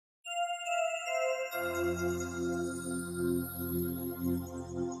Hey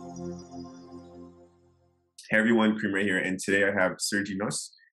everyone, Kareem Rae here, and today I have Sergi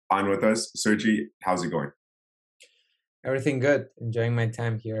Nus on with us. Sergi, how's it going? Everything good. Enjoying my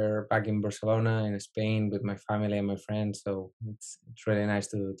time here back in Barcelona in Spain with my family and my friends. So it's really nice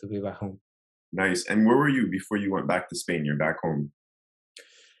to be back home. Nice. And where were you before you went back to Spain? You're back home.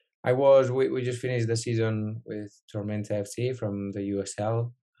 We just finished the season with Tormenta FC from the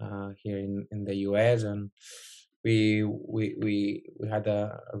USL here in the US, and we had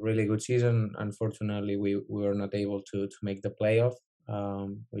a really good season. Unfortunately, we were not able to make the playoff,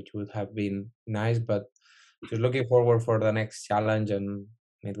 which would have been nice, but just looking forward for the next challenge, and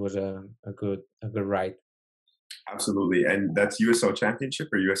it was a good ride. Absolutely. And that's USL Championship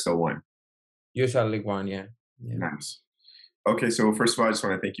or USL One? USL League One, yeah, yeah. Nice. Okay, so first of all, I just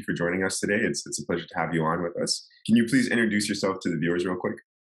want to thank you for joining us today. It's a pleasure to have you on with us. Can you please introduce yourself to the viewers real quick?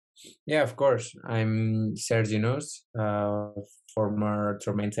 Yeah, of course. I'm Sergi Nus, former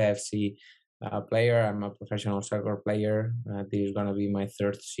Tormenta FC player. I'm a professional soccer player. This is gonna be my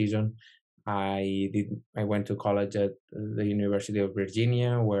third season. I went to college at the University of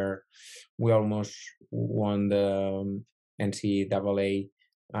Virginia, where we almost won the NCAA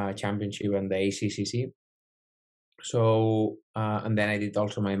championship and the ACCC. So and then I did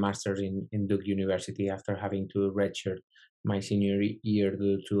also my master's in Duke University after having to redshirt my senior year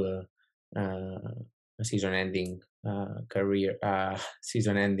due to a season-ending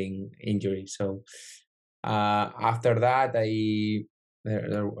season-ending injury. So after that, at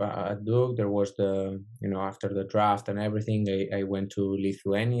Duke there was after the draft and everything, I went to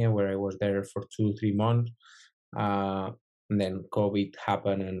Lithuania where I was there for 2-3 months. And then COVID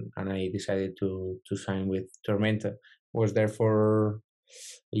happened, and I decided to sign with Tormenta. Was there for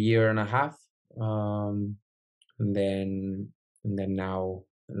a year and a half, and then now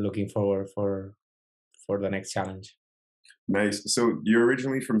looking forward for the next challenge. Nice. So you're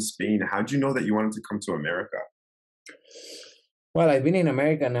originally from Spain. How did you know that you wanted to come to America? Well, I've been in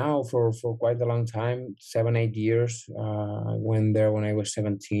America now for quite a long time, 7-8 years. I went there when I was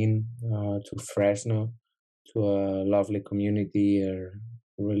 17 to Fresno, to a lovely community, a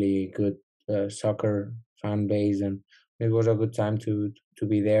really good soccer fan base, and it was a good time to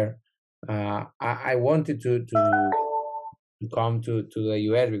be there. I wanted to come to the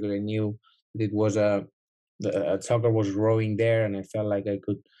US because I knew it was soccer was growing there, and I felt like I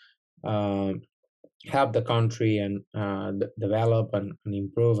could help the country and develop and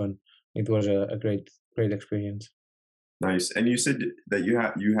improve, and it was a great experience. Nice. And you said that you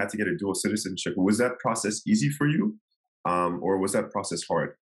had to get a dual citizenship. Was that process easy for you, or was that process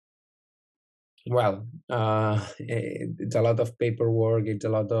hard? Well, it's a lot of paperwork. It's a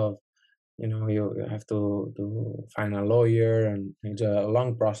lot of you have to find a lawyer, and it's a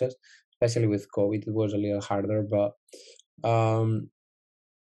long process. Especially with COVID, it was a little harder. But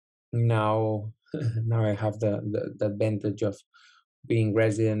now now I have the advantage of being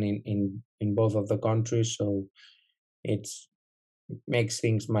resident in both of the countries, so it makes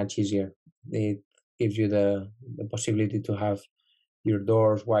things much easier. It gives you the possibility to have your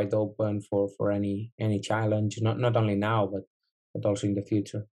doors wide open for any challenge, not only now but also in the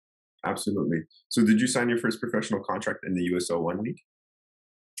future. Absolutely. So did you sign your first professional contract in the USL One League?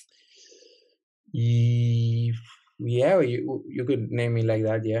 Yeah, you could name it like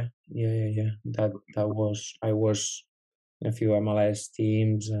that. Yeah. That was I was in a few MLS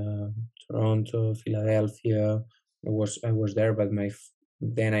teams, Toronto, Philadelphia. I was there, but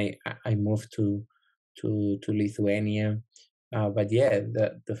then I moved to Lithuania. But yeah,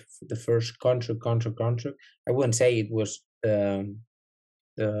 the first contract. I wouldn't say it was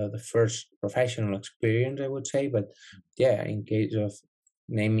the first professional experience, I would say, but yeah, in case of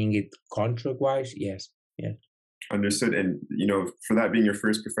naming it contract wise, yes, yeah. Understood. And for that being your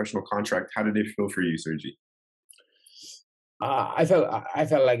first professional contract, how did it feel for you, Sergi? I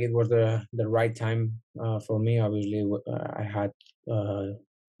felt like it was the right time for me. Obviously, I had a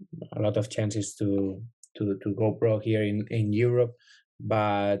lot of chances to go pro here in Europe,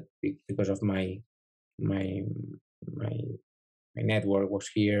 but because of my my my network was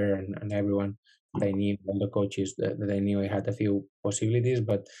here, and everyone that I knew, all the coaches that I knew, I had a few possibilities.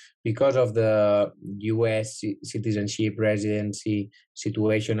 But because of the US citizenship residency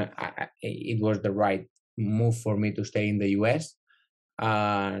situation, it was the right move for me to stay in the US,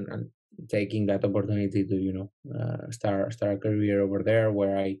 and taking that opportunity to start a career over there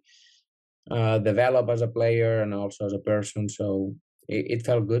where I develop as a player and also as a person. So it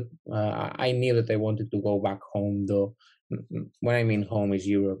felt good. I knew that I wanted to go back home, though. When I mean home is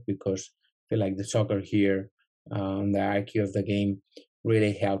Europe, because I feel like the soccer here, the IQ of the game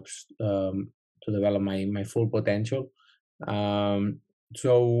really helps develop my full potential. Um,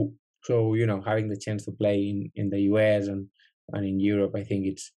 so having the chance to play in the US and in Europe, I think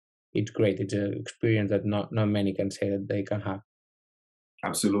it's great. It's an experience that not many can say that they can have.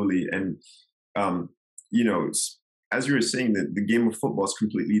 Absolutely. And, um, you know, as you were saying, that the game of football is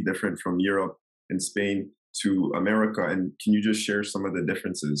completely different from Europe and Spain to America. And can you just share some of the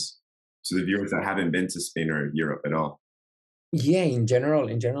differences to the viewers that haven't been to Spain or Europe at all? Yeah, in general,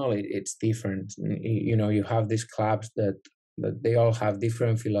 it's different. You have these clubs that they all have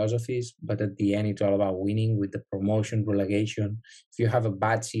different philosophies, but at the end, it's all about winning with the promotion, relegation. If you have a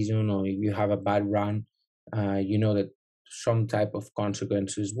bad season or if you have a bad run, you know that some type of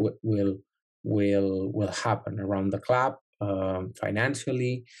consequences will happen around the club.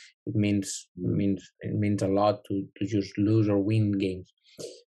 Financially, it means a lot to just lose or win games.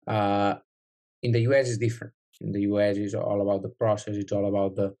 Uh, in the US is different. In the US is all about the process. It's all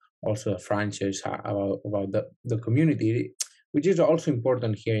about the also the franchise, about the community, which is also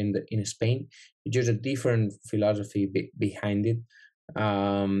important here in Spain. It's just a different philosophy behind it.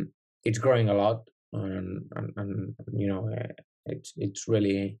 It's growing a lot, and it's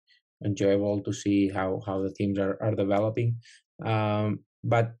really enjoyable to see how the teams are developing.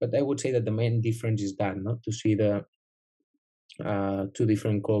 But I would say that the main difference is that not to see the two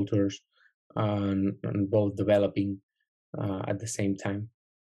different cultures and both developing at the same time.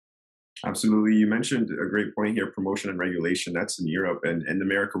 Absolutely. You mentioned a great point here, promotion and regulation. That's in Europe, and in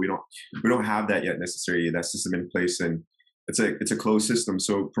America we don't have that yet necessarily, that system in place, and it's a closed system.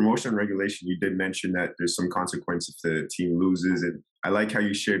 So promotion and regulation, you did mention that there's some consequence if the team loses, and I like how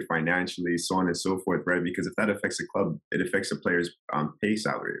you shared financially, so on and so forth, right? Because if that affects a club, it affects a player's pay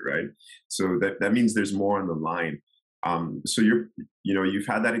salary, right? So that means there's more on the line. So you've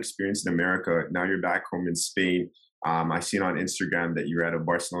had that experience in America. Now you're back home in Spain. I seen on Instagram that you were at a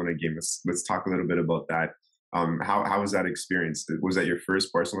Barcelona game. Let's talk a little bit about that. How was that experience? Was that your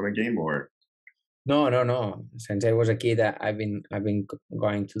first Barcelona game or? No, no, no. Since I was a kid, I've been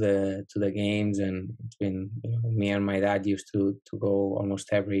going to the games, and it's been me and my dad used to go almost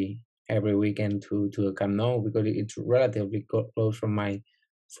every weekend to the Camp Nou because it's relatively close from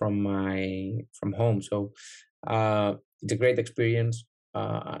home. So it's a great experience,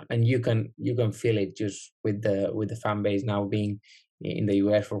 and you can feel it just with the fan base now being in the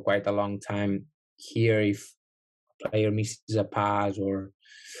US for quite a long time. Here, if a player misses a pass or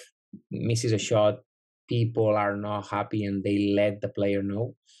misses a shot, people are not happy and they let the player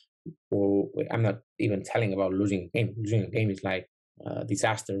know. Or I'm not even telling about losing a game. Losing a game is like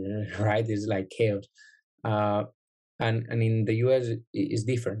disaster, right? It's like chaos. Uh, and in the US, it's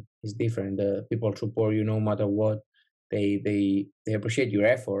different. It's different. The people support you no matter what. They appreciate your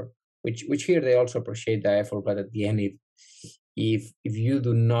effort, which here they also appreciate the effort. But at the end, if you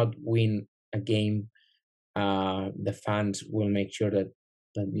do not win a game, the fans will make sure that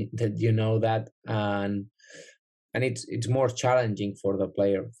you know that, and it's more challenging for the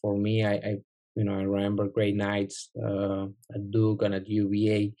player. For me, I remember great nights at Duke and at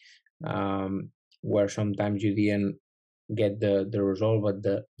UVA, where sometimes you didn't get the result, but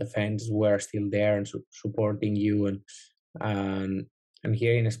the fans were still there and supporting you, and and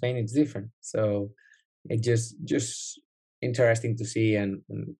here in Spain it's different. So it just interesting to see and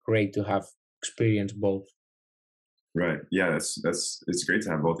great to have experienced both. Right. Yeah, that's it's great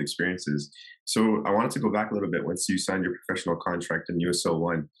to have both experiences. So I wanted to go back a little bit. Once you signed your professional contract in USL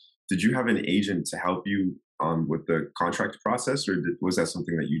One, did you have an agent to help you with the contract process, or was that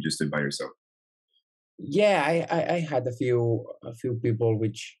something that you just did by yourself? Yeah, I had a few people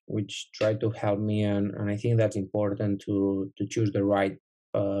which tried to help me, and I think that's important to choose the right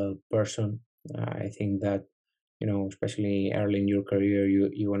person. I think that especially early in your career,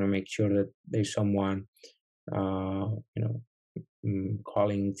 you want to make sure that there's someone uh, you know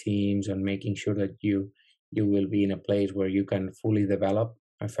calling teams and making sure that you will be in a place where you can fully develop.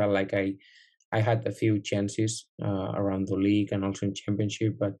 I felt like I had a few chances around the league and also in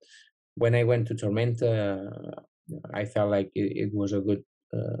championship, but when I went to Tormenta, I felt like it was a good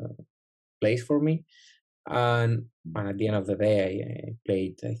place for me. And at the end of the day, I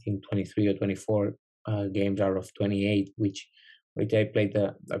played I think 23 or 24 games out of 28, which I played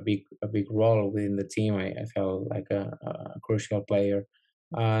a big role within the team. I felt like a crucial player,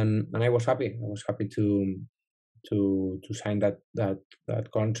 and I was happy. I was happy to sign that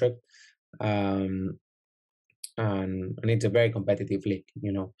contract. Um, and it's a very competitive league.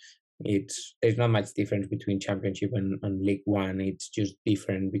 There's not much difference between championship and League One. It's just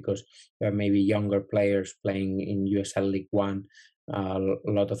different because there are maybe younger players playing in USL League One, a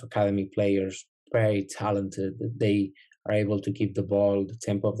lot of academy players, very talented. They are able to keep the ball, the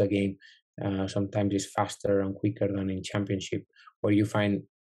tempo of the game, Sometimes it's faster and quicker than in championship, where you find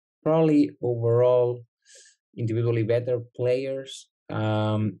probably overall individually better players,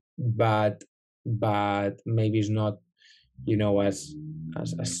 but maybe it's not,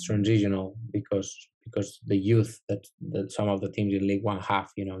 as transitional, because the youth that some of the teams in League One have.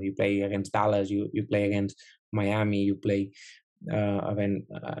 You play against Dallas, you play against Miami, you play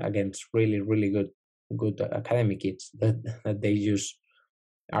against really good academy kids that they just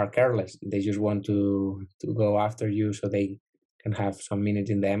are careless. They just want to go after you so they can have some minutes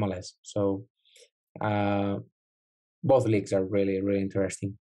in the MLS. So uh, both leagues are really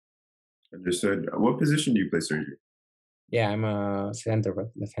interesting. Understood. What position do you play, Sergi? Yeah, I'm a center back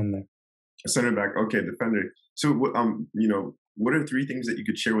defender. A center back. Okay, defender. So, what are three things that you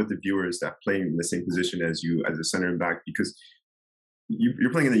could share with the viewers that play in the same position as you as a center back? Because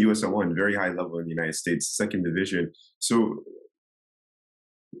you're playing in the USL One, very high level in the United States, second division. So,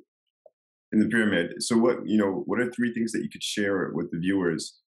 in the pyramid. So, what are three things that you could share with the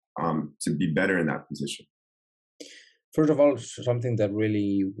viewers to be better in that position? First of all, something that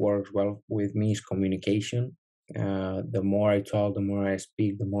really works well with me is communication. The more I talk, the more I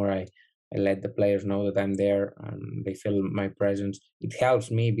speak, the more I let the players know that I'm there and they feel my presence. It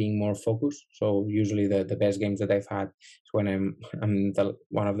helps me being more focused. So usually the best games that I've had is when I'm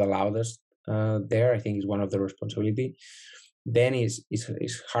one of the loudest there. I think is one of the responsibility. Then is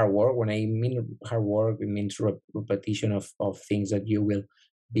hard work. When I mean hard work, it means repetition of things that you will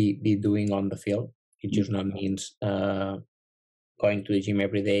be doing on the field. It just not means going to the gym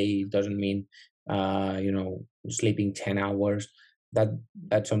every day. It doesn't mean sleeping 10 hours.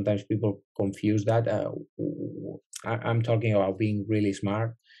 That sometimes people confuse that. I'm talking about being really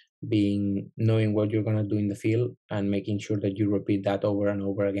smart, knowing what you're gonna do in the field and making sure that you repeat that over and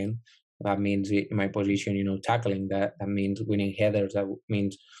over again. That means in my position, tackling. That means winning headers. That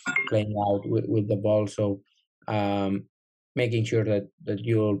means playing out with the ball. So making sure that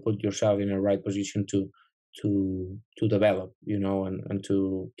you'll put yourself in a right position to develop, and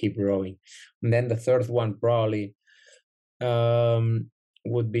to keep growing. And then the third one probably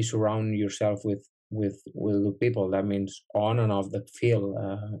would be surrounding yourself with good people. That means on and off the field.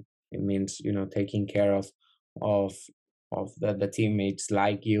 It means taking care of the teammates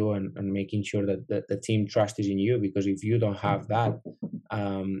like you, and making sure that the team trust is in you, because if you don't have that,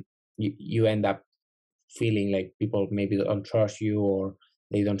 you end up feeling like people maybe don't trust you, or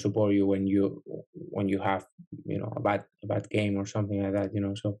they don't support you when you have a bad game or something like that.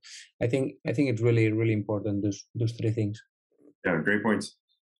 So I think it's really important, those three things. Yeah, great points.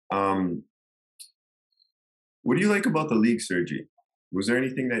 Um, what do you like about the league, Sergi? Was there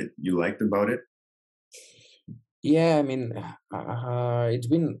anything that you liked about it? Yeah, I mean, it's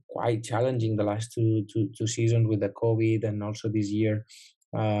been quite challenging the last two seasons with the COVID, and also this year.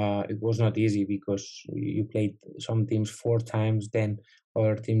 It was not easy because you played some teams four times, then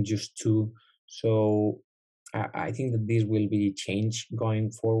other teams just two. So I think that this will be changed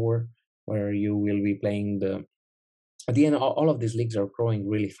going forward, where you will be playing at the end. All of these leagues are growing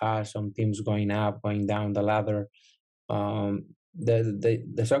really fast. Some teams going up, going down the ladder.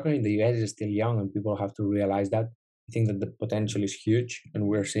 The soccer in the US is still young, and people have to realize that. I think that the potential is huge, and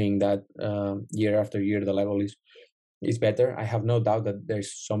we're seeing that year after year the level is better. I have no doubt that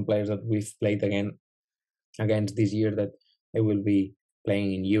there's some players that we've played against this year that they will be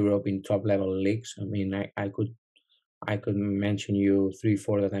playing in Europe in top level leagues. I mean, I could mention you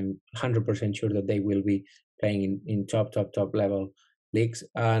 3-4 that I'm 100% sure that they will be playing in top level leagues.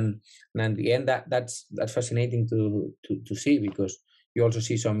 And at the end, that's fascinating to see, because you also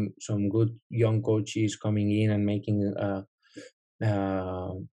see some good young coaches coming in and making a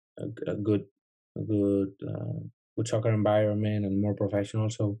good soccer environment and more professional.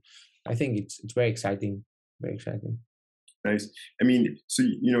 So I think it's very exciting, very exciting. Nice. I mean, so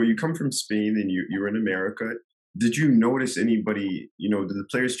you come from Spain and you're in America. Did you notice anybody? Did the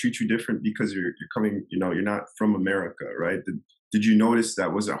players treat you different because you're coming? You're not from America, right? Did you notice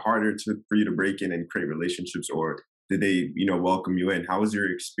that? Was it harder for you to break in and create relationships, or did they welcome you in? How was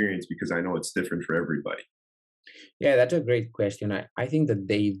your experience? Because I know it's different for everybody. Yeah, that's a great question. I think that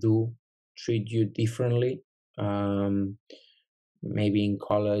they do treat you differently. Um, Maybe in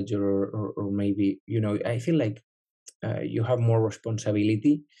college, or maybe I feel like you have more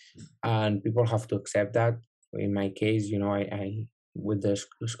responsibility, and people have to accept that. In my case, I with the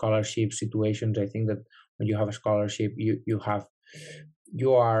scholarship situations, I think that when you have a scholarship, you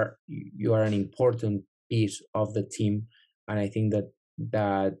are an important piece of the team, and I think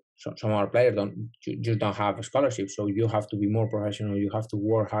that some other players just don't have a scholarship, so you have to be more professional. You have to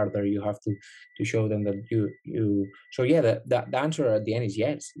work harder. You have to show them that you. So yeah, the answer at the end is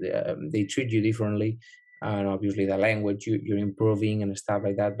yes. They treat you differently, and obviously the language you're improving and stuff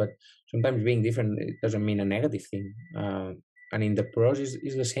like that. But sometimes being different, it doesn't mean a negative thing. And in the pros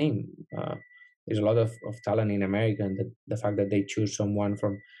is the same. There's a lot of talent in America, and the fact that they choose someone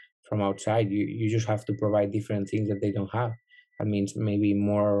from outside, you just have to provide different things that they don't have. That means maybe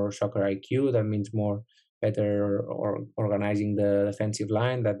more soccer IQ. That means more better or organizing the defensive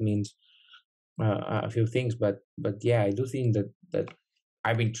line. That means a few things. But yeah, I do think that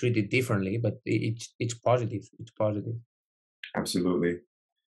I've been treated differently, but it's positive. It's positive. Absolutely.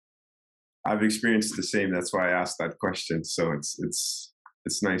 I've experienced the same. That's why I asked that question. So it's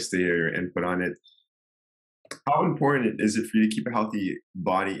nice to hear your input on it. How important is it for you to keep a healthy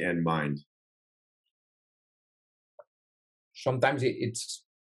body and mind? Sometimes it's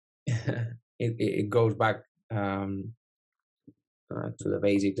it goes back to the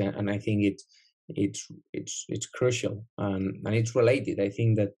basics, and I think it's crucial, and it's related. I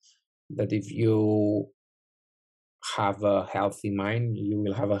think that if you have a healthy mind, you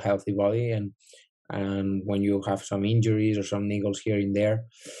will have a healthy body, and when you have some injuries or some niggles here and there,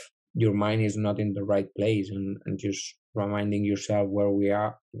 your mind is not in the right place, and just reminding yourself where we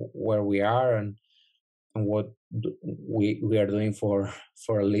are, and what we are doing for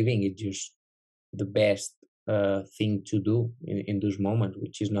a living. It's just the best thing to do in those moments,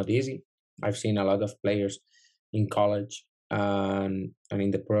 which is not easy. I've seen a lot of players in college and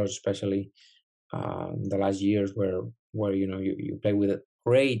in the pros, especially the last years, where you play with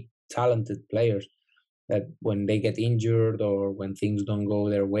great talented players that when they get injured or when things don't go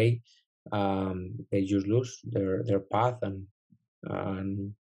their way, they just lose their path, and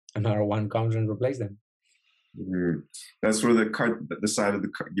another one comes and replaces them. Mhm. That's where the side of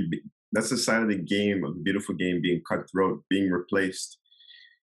the that's the side of the game, of the beautiful game, being cutthroat, being replaced.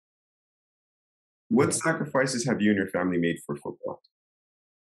 What Yeah. sacrifices have you and your family made for football?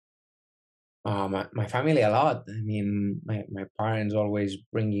 My family a lot. I mean, my parents always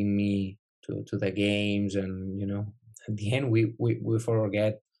bringing me to the games, and at the end we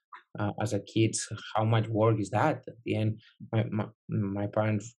forget as a kids how much work is that. At the end, my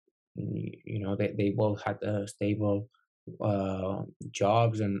parents, they both had stable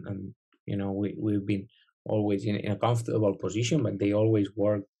jobs, and we've been always in a comfortable position, but they always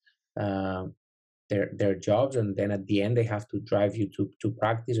work uh, their jobs, and then at the end they have to drive you to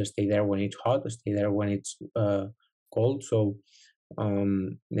practice, or stay there when it's hot, or stay there when it's cold. So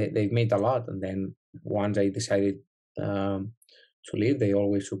they've made a lot, and then once I decided to leave, they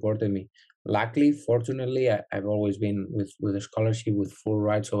always supported me. Luckily, fortunately, I've always been with a scholarship with full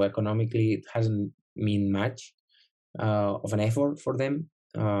rights, so economically it hasn't mean much of an effort for them.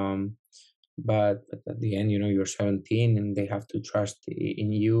 But at the end, you're 17, and they have to trust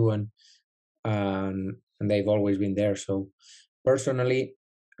in you, and they've always been there. So personally,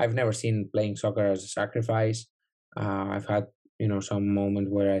 I've never seen playing soccer as a sacrifice. I've had some moment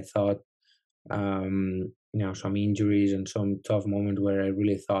where I thought, some injuries and some tough moments where I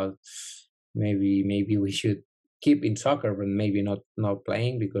really thought maybe we should keep in soccer, but maybe not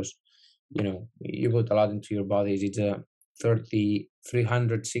playing, because you put a lot into your bodies. It's a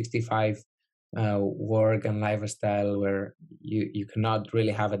 365 work and lifestyle where you cannot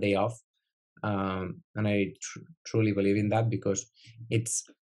really have a day off. And I truly believe in that, because it's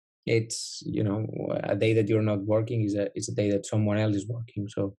a day that you're not working is a day that someone else is working.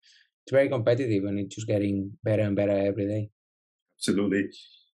 So it's very competitive, and it's just getting better and better every day. Absolutely.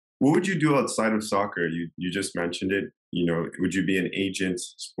 What would you do outside of soccer? You just mentioned it. Would you be an agent,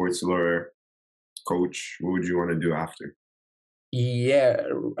 sports lawyer, coach? What would you want to do after? Yeah,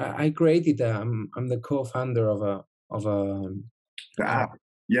 I created. I'm the co-founder of a The app, app.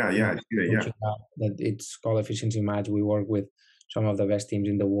 Yeah, yeah, yeah, I see that. Yeah. coaching app that it's called Efficiency Match. We work with some of the best teams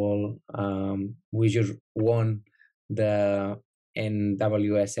in the world. We just won the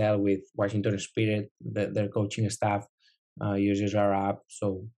NWSL with Washington Spirit. Their coaching staff uses our app,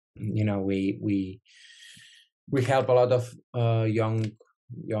 so we help a lot of young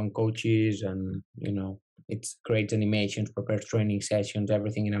coaches, and it's great animations, prepares training sessions,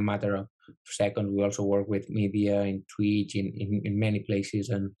 everything in a matter of seconds. We also work with media in Twitch, in many places,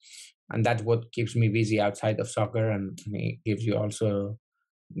 and that's what keeps me busy outside of soccer, and it gives you also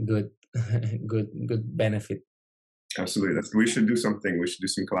good good benefit. Absolutely. We should do something. We should do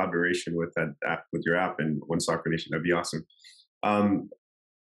some collaboration with that app, with your app and One Soccer Nation. That'd be awesome. Um,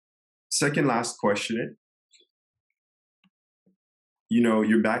 Second last question.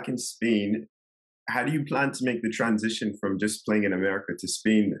 You're back in Spain. how do you plan to make the transition from just playing in America to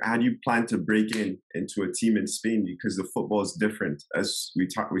Spain? How do you plan to break into a team in Spain? Because the football is different, as we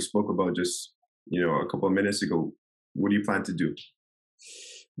spoke about just a couple of minutes ago. What do you plan to do?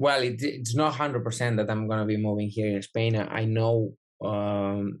 Well, it's not 100% that I'm gonna be moving here in Spain. I know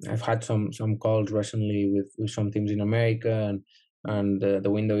I've had some calls recently with some teams in America, and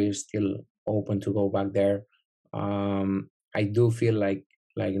the window is still open to go back there. I do feel like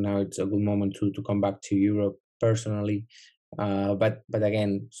now it's a good moment to come back to Europe personally. But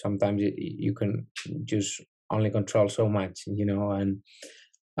again, sometimes you can just only control so much, and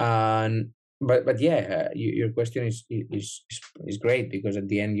but yeah, your question is great, because at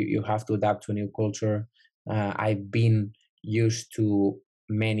the end you have to adapt to a new culture. I've been used to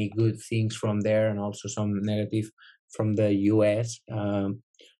many good things from there, and also some negative from the US.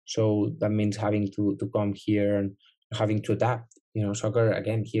 So that means having to come here and having to adapt. Soccer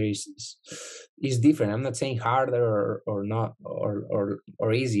again here is different. I'm not saying harder or not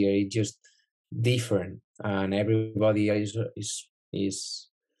or easier. It's just different, and everybody is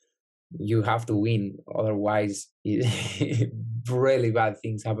you have to win, otherwise really bad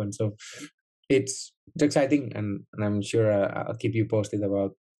things happen. So it's exciting, and I'm sure I'll keep you posted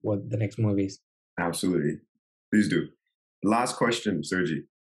about what the next move is. Absolutely, please do. Last question, Sergi.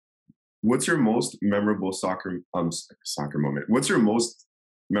 What's your most memorable soccer moment? What's your most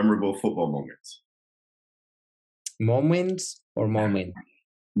memorable football moment? Moments or moment?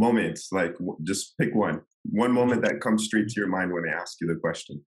 Moments, like just pick one. One moment that comes straight to your mind when I ask you the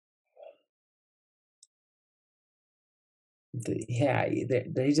question. Yeah,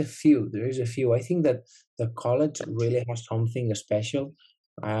 there is a few. There is a few. I think that the college really has something special.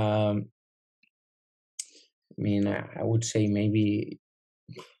 I mean, I would say maybe.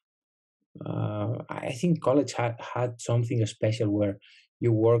 I think college had something special where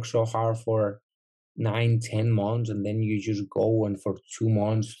you work so hard for 9, 10 months, and then you just go, and for 2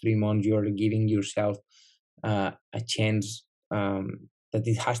 months, 3 months, you're giving yourself a chance that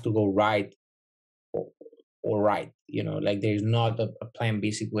it has to go right or right. Like there's not a plan B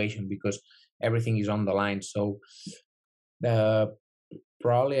situation, because everything is on the line. So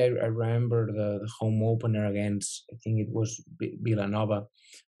probably I remember the home opener against, I think it was Villanova,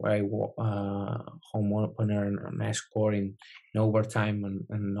 where home opener, and I scored in overtime,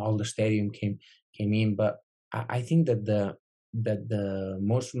 and all the stadium came in. But I think that the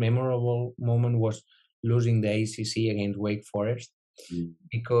most memorable moment was losing the ACC against Wake Forest,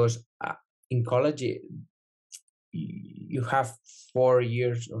 because in college you have 4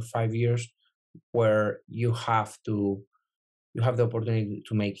 years or 5 years where you have the opportunity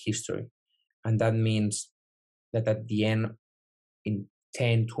to make history, and that means that at the end, in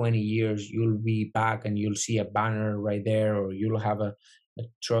 10, 20 years, you'll be back and you'll see a banner right there, or you'll have a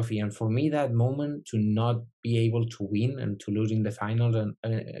trophy. And for me, that moment to not be able to win and to lose in the finals and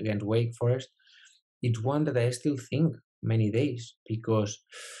against Wake Forest, it's one that I still think many days, because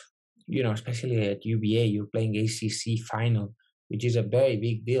especially at UBA, you're playing ACC final, which is a very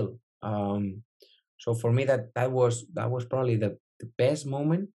big deal. So for me, that was probably the best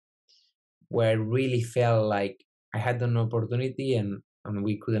moment, where I really felt like I had an opportunity, and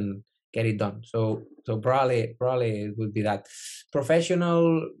we couldn't get it done. So probably it would be that.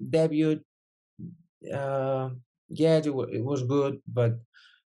 Professional debut. Yeah, it was good, but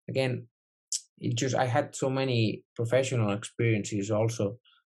again, I had so many professional experiences also,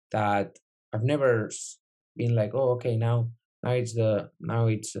 that I've never been like, oh, okay, now it's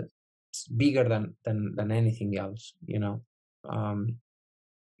bigger than anything else.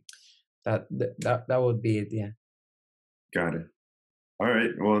 That would be it. Yeah. Got it. All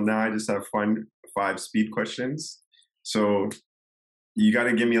right. Well, now I just have 5 speed questions. So you got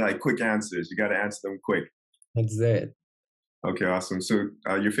to give me like quick answers. You got to answer them quick. That's it. Okay, awesome. So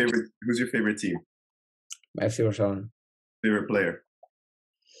who's your favorite team? FC Barcelona. Favorite player?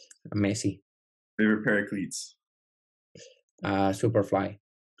 Messi. Favorite pair of cleats? Superfly.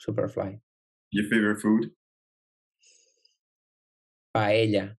 Your favorite food?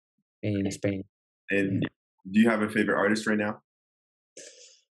 Paella in Spain. And do you have a favorite artist right now?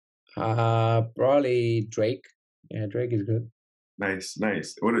 Probably Drake. Yeah, Drake is good. Nice.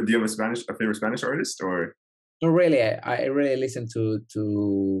 What do you have a favorite Spanish artist, or? Not really. I really listen to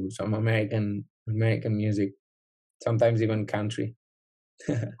some American music, sometimes even country.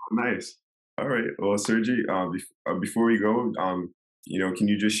 Nice. All right. Well, Sergi, before we go, can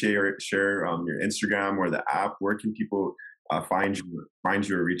you just share your Instagram or the app? Where can people find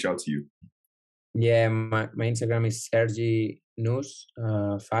you or reach out to you? Yeah, my Instagram is Sergi Nus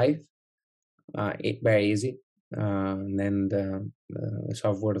 5. Very easy. And then the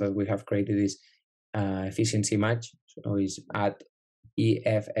software that we have created is efficiency match. So it's at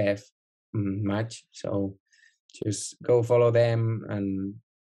EFF match. So just go follow them, and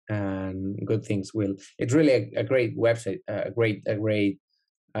good things will. It's really a great website, a great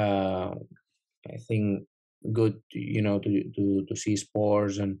I think good, to see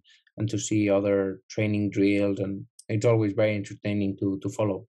sports and to see other training drills, and it's always very entertaining to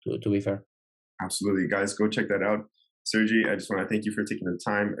follow. To be fair. Absolutely, guys, go check that out. Sergi, I just want to thank you for taking the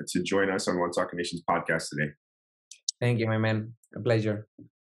time to join us on One Soccer Nation's podcast today. Thank you, my man. A pleasure.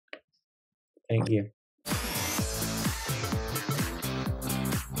 Thank you.